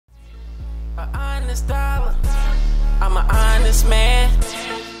honest dollar. I'm an honest man.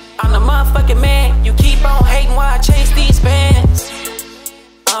 I'm the motherfucking man. You keep on hating while I chase these bands.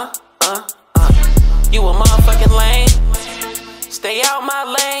 You a motherfucking lame. Stay out my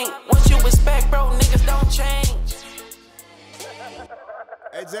lane. What you expect, bro? Niggas don't change.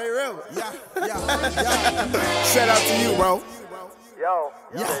 Hey, J Rvrz, yeah. Shout out to you, bro. Yo,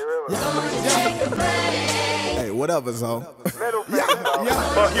 yeah, J Rvrz. Hey, what up, Zo? Middle finger,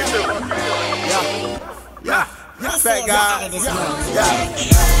 Fuck you too. Yeah. Fat guy.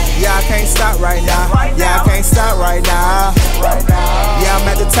 Yeah, I can't stop right now. Yeah, I can't stop right now. Yeah, I'm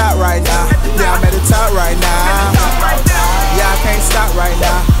at the top right now. Yeah, I'm at the top right now. Yeah, I can't stop right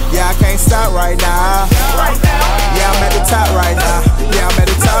now. Yeah, I can't stop right now. Yeah, I'm at the top right now. Yeah, I'm at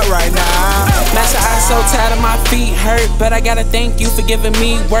the top right now. Master, I'm so tired of my feet hurt, but I gotta thank you for giving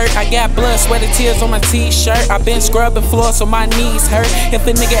me work. I got blood, sweat, and tears on my t-shirt. I've been scrubbing floors so my knees hurt. If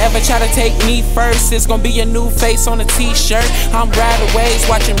a nigga ever try to take me first, it's gonna be a new face on a t-shirt. I'm riding waves,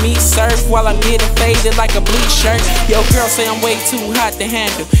 watching me surf while I'm getting faded like a bleach shirt. Yo, girl say I'm way too hot to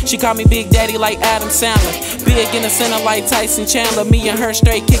handle. She call me Big Daddy like Adam Sandler. Big in the center like Tyson Chandler. Me and her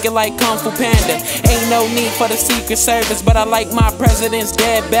straight kicking like Kung Fu Panda. Ain't no need for the Secret Service, but I like my president's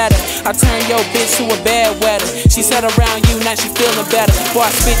dad better. I turn your bitch to a bad wetter. She sat around you, now she feeling better. Boy,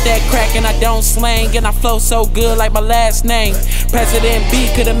 I spit that crack and I don't slang, and I flow so good like my last name. President B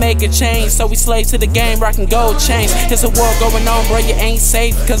could've make a change, so we slave to the game, rockin' gold chains. There's a war going on, bro, you ain't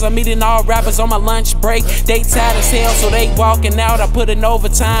safe, cause I'm eating all rappers on my lunch break. They tired as hell, so they walking out. I put in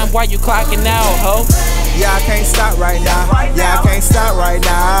overtime while you clocking out, ho. Yeah, I can't stop right now. Yeah, I can't stop right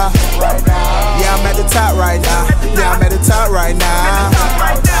now. Yeah, I'm at the top right now. Yeah, I'm at the top right now.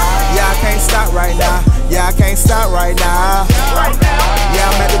 Yeah, I can't stop right now. Yeah, I can't stop right now. Yeah,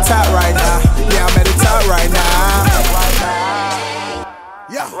 I'm at the top right now. Yeah, I'm at the top right now.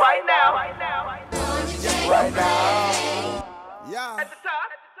 Yeah. Right now. Right now. Yeah. At the top.